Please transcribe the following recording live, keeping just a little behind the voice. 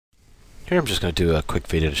Here I'm just going to do a quick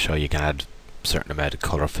video to show you can add a certain amount of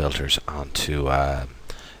color filters onto a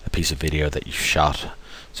piece of video that you shot.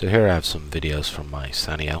 So here I have some videos from my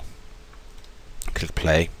Sanyo. Click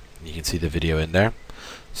play, you can see the video in there.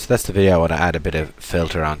 So that's the video I want to add a bit of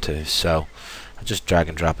filter onto, so I'll just drag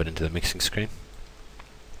and drop it into the mixing screen.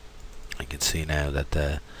 You can see now that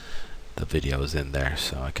the video is in there,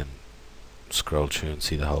 so I can scroll through and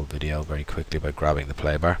see the whole video very quickly by grabbing the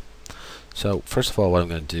play bar. So first of all, what I'm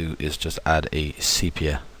going to do is just add a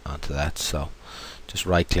sepia onto that. So just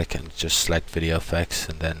right click and just select video effects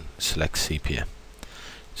and then select sepia.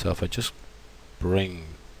 So if I just bring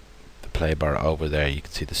the play bar over there, you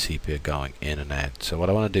can see the sepia going in and out. So what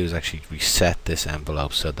I want to do is actually reset this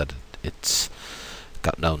envelope so that it's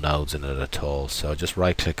got no nodes in it at all. So just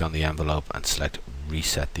right click on the envelope and select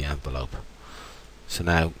reset the envelope. So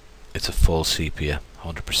now it's a full sepia,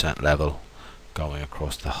 100% level, going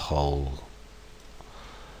across the whole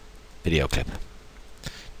video clip.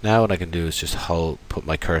 Now what I can do is just put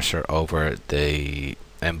my cursor over the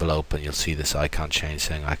envelope and you'll see this icon change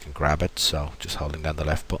saying I can grab it. So just holding down the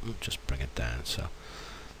left button, just bring it down. So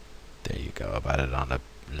there you go, I've added on a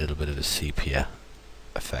little bit of a sepia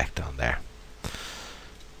effect on there.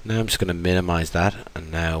 Now I'm just going to minimize that, and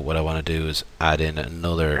now what I want to do is add in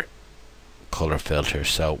another color filter.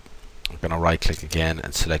 So I'm going to right click again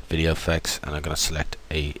and select video effects, and I'm going to select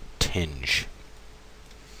a tinge.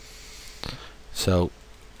 So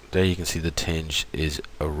there you can see the tinge is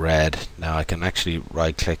a red. Now I can actually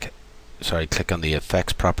click on the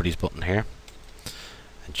effects properties button here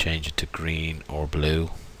and change it to green or blue.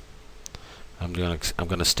 I'm going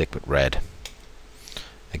to stick with red.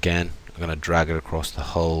 Again, I'm going to drag it across the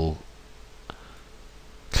whole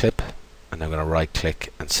clip, and I'm going to right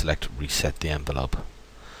click and select reset the envelope.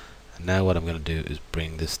 And now what I'm going to do is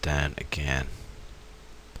bring this down again.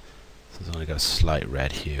 So it's only got a slight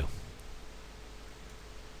red hue,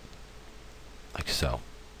 like so.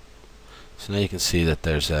 So now you can see that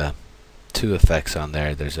there's two effects on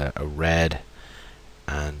there. There's a red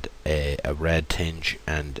and a red tinge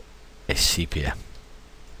and a sepia.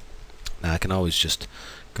 Now I can always just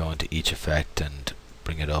go into each effect and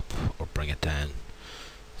bring it up or bring it down.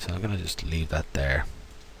 So I'm going to just leave that there.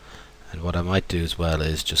 And what I might do as well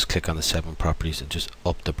is just click on the 7 properties and just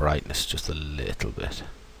up the brightness just a little bit,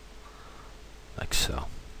 like so.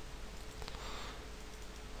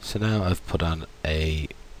 So now I've put on a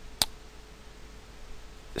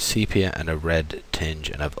sepia and a red tinge,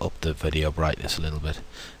 and I've upped the video brightness a little bit,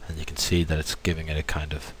 and you can see that it's giving it a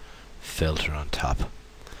kind of filter on top.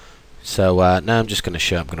 So now I'm just going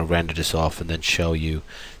to render this off and then show you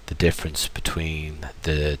the difference between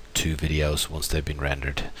the two videos once they've been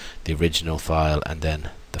rendered, the original file and then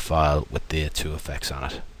the file with the two effects on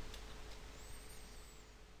it.